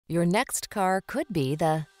Your next car could be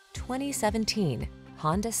the 2017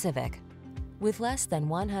 Honda Civic. With less than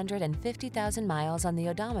 150,000 miles on the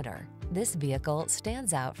odometer, this vehicle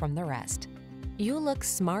stands out from the rest. You'll look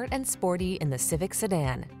smart and sporty in the Civic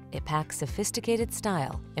sedan. It packs sophisticated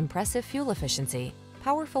style, impressive fuel efficiency,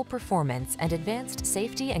 powerful performance, and advanced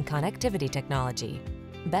safety and connectivity technology.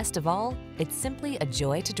 Best of all, it's simply a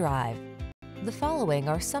joy to drive. The following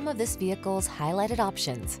are some of this vehicle's highlighted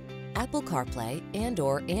options: Apple CarPlay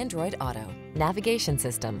and/or Android Auto, navigation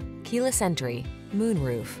system, keyless entry,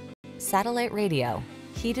 moonroof, satellite radio,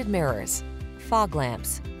 heated mirrors, fog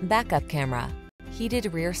lamps, backup camera,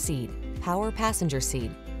 heated rear seat, power passenger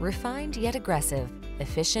seat, refined yet aggressive,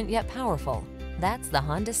 efficient yet powerful. That's the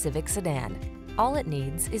Honda Civic sedan. All it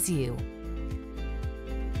needs is you.